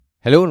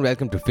Hello and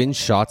welcome to Fin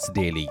Shots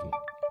Daily.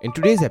 In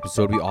today's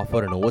episode, we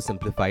offer an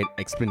oversimplified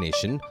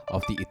explanation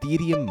of the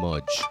Ethereum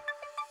merge.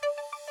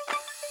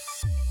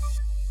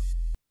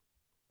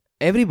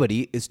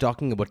 Everybody is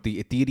talking about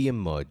the Ethereum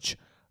merge.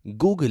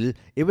 Google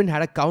even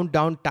had a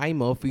countdown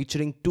timer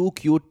featuring two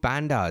cute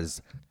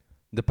pandas.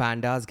 The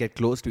pandas get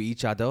close to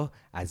each other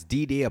as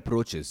D-Day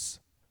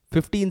approaches.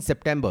 15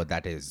 September,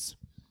 that is.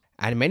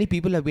 And many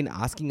people have been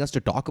asking us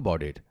to talk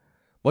about it.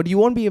 But you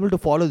won't be able to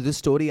follow this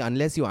story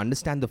unless you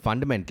understand the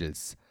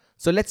fundamentals.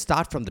 So let's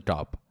start from the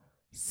top.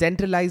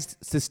 Centralized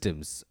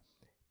systems.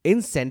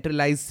 In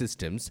centralized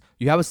systems,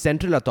 you have a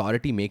central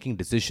authority making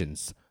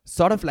decisions,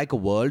 sort of like a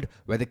world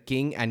where the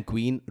king and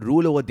queen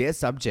rule over their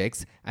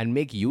subjects and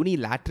make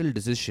unilateral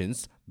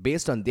decisions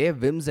based on their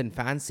whims and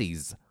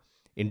fancies.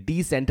 In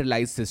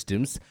decentralized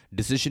systems,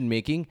 decision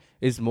making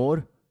is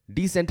more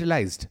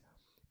decentralized.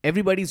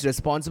 Everybody is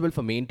responsible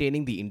for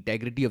maintaining the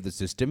integrity of the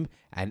system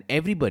and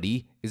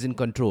everybody is in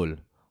control,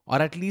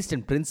 or at least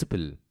in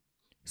principle.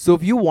 So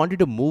if you wanted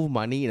to move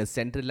money in a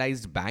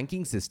centralized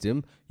banking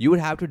system, you would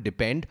have to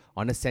depend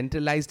on a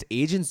centralized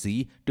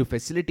agency to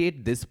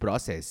facilitate this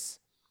process.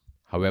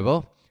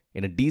 However,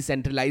 in a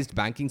decentralized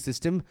banking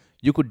system,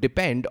 you could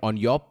depend on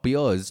your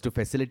peers to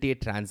facilitate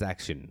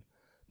transaction.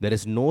 There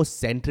is no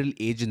central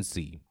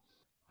agency.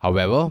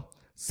 However,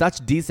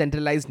 such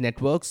decentralized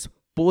networks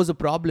pose a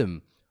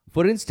problem.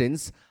 For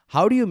instance,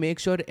 how do you make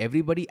sure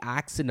everybody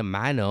acts in a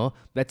manner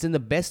that's in the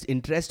best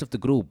interest of the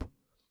group?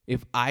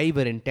 If I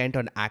were intent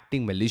on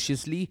acting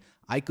maliciously,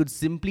 I could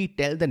simply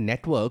tell the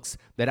networks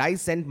that I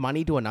sent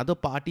money to another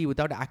party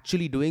without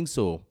actually doing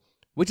so,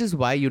 which is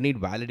why you need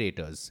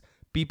validators,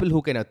 people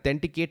who can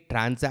authenticate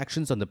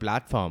transactions on the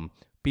platform,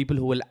 people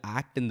who will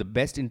act in the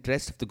best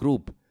interest of the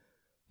group.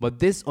 But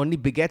this only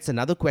begets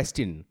another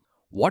question.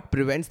 What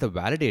prevents the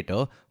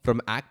validator from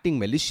acting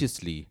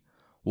maliciously?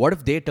 What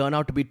if they turn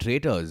out to be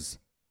traitors?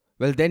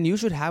 Well, then you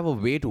should have a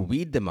way to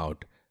weed them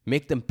out,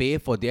 make them pay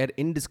for their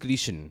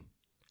indiscretion.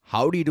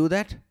 How do you do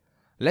that?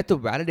 Let the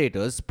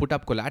validators put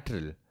up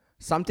collateral,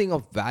 something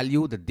of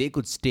value that they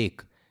could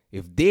stake.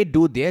 If they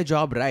do their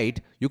job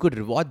right, you could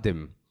reward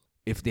them.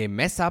 If they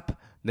mess up,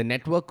 the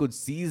network could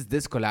seize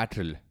this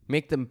collateral,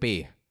 make them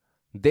pay.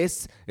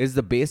 This is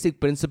the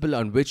basic principle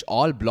on which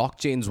all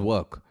blockchains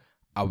work.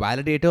 A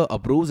validator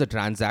approves a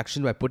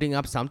transaction by putting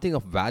up something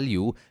of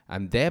value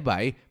and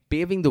thereby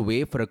paving the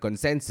way for a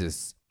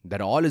consensus that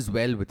all is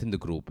well within the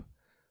group.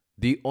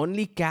 The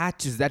only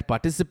catch is that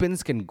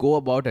participants can go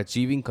about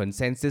achieving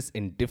consensus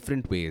in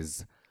different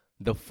ways.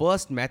 The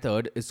first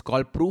method is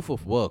called proof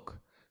of work.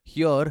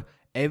 Here,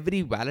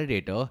 every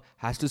validator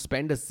has to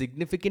spend a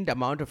significant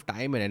amount of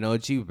time and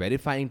energy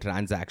verifying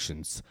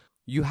transactions.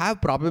 You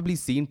have probably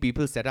seen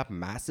people set up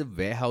massive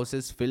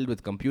warehouses filled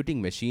with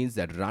computing machines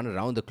that run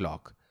around the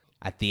clock.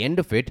 At the end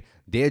of it,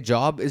 their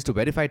job is to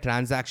verify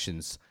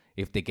transactions.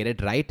 If they get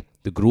it right,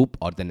 the group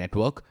or the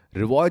network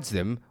rewards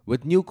them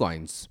with new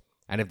coins.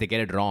 And if they get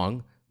it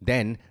wrong,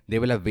 then they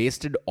will have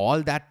wasted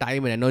all that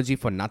time and energy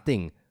for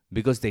nothing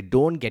because they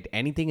don't get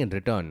anything in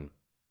return.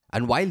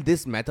 And while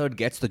this method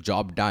gets the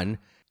job done,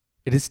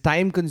 it is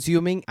time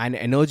consuming and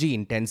energy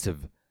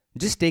intensive.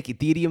 Just take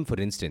Ethereum for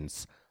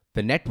instance.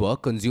 The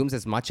network consumes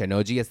as much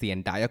energy as the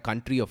entire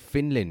country of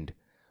Finland,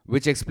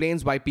 which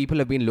explains why people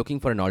have been looking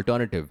for an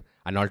alternative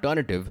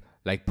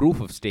like proof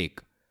of stake.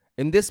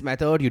 In this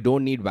method, you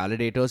don't need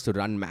validators to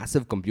run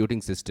massive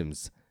computing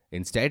systems.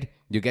 Instead,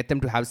 you get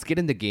them to have skin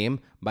in the game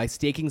by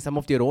staking some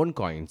of their own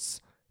coins.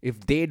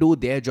 If they do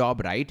their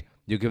job right,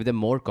 you give them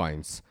more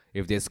coins.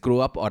 If they screw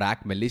up or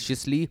act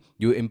maliciously,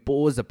 you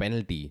impose a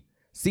penalty.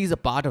 Seize a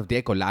part of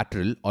their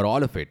collateral or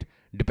all of it,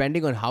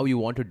 depending on how you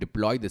want to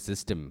deploy the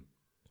system.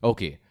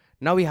 Okay,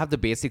 now we have the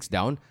basics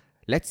down.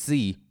 Let's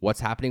see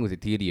what's happening with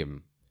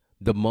Ethereum.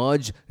 The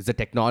merge is a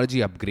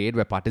technology upgrade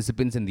where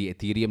participants in the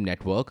Ethereum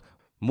network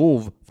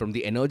move from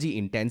the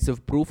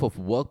energy-intensive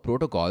proof-of-work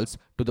protocols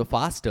to the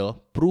faster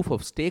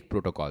proof-of-stake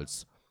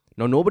protocols.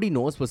 Now, nobody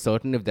knows for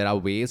certain if there are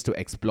ways to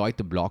exploit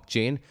the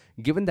blockchain,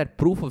 given that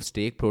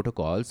proof-of-stake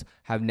protocols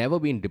have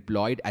never been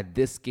deployed at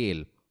this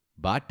scale.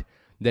 But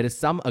there is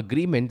some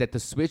agreement that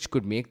the switch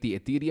could make the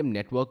Ethereum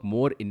network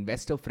more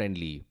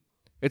investor-friendly.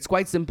 It's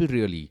quite simple,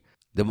 really.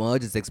 The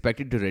merge is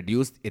expected to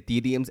reduce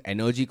Ethereum's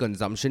energy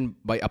consumption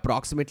by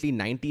approximately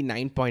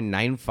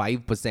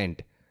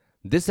 99.95%.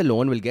 This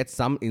alone will get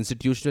some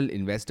institutional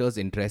investors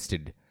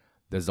interested.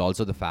 There's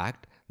also the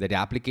fact that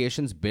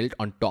applications built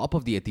on top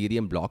of the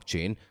Ethereum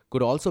blockchain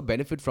could also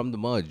benefit from the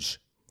merge.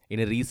 In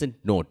a recent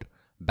note,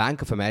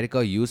 Bank of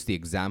America used the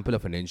example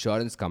of an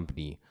insurance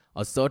company,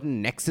 a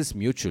certain Nexus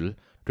Mutual,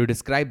 to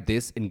describe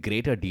this in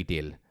greater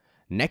detail.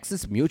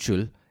 Nexus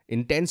Mutual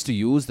intends to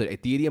use the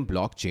Ethereum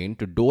blockchain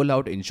to dole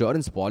out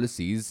insurance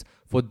policies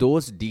for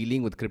those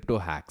dealing with crypto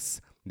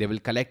hacks. They will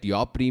collect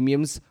your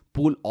premiums,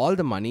 pool all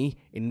the money,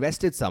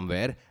 invest it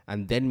somewhere,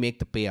 and then make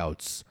the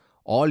payouts,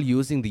 all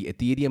using the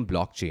Ethereum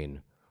blockchain.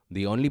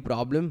 The only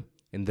problem?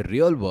 In the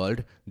real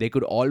world, they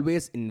could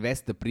always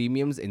invest the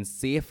premiums in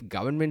safe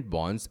government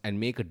bonds and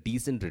make a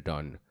decent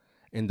return.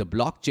 In the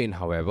blockchain,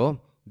 however,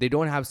 they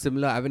don't have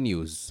similar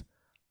avenues.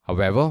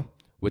 However,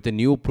 with the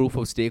new proof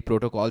of stake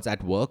protocols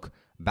at work,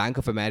 Bank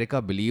of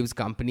America believes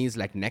companies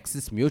like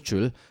Nexus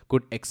Mutual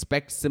could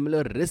expect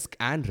similar risk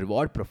and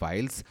reward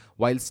profiles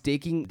while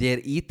staking their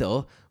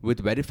Ether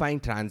with verifying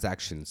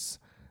transactions.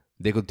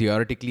 They could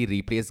theoretically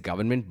replace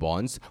government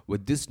bonds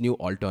with this new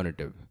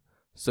alternative.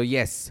 So,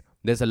 yes,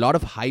 there's a lot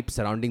of hype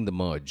surrounding the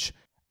merge,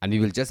 and we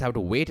will just have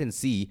to wait and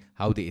see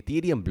how the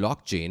Ethereum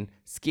blockchain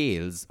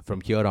scales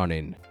from here on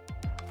in.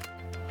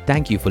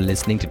 Thank you for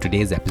listening to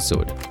today's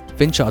episode.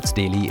 FinShots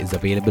Daily is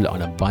available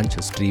on a bunch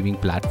of streaming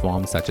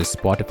platforms such as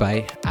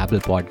Spotify, Apple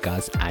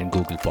Podcasts, and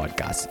Google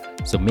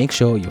Podcasts. So make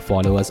sure you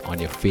follow us on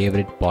your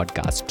favorite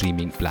podcast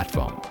streaming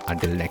platform.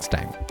 Until next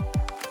time.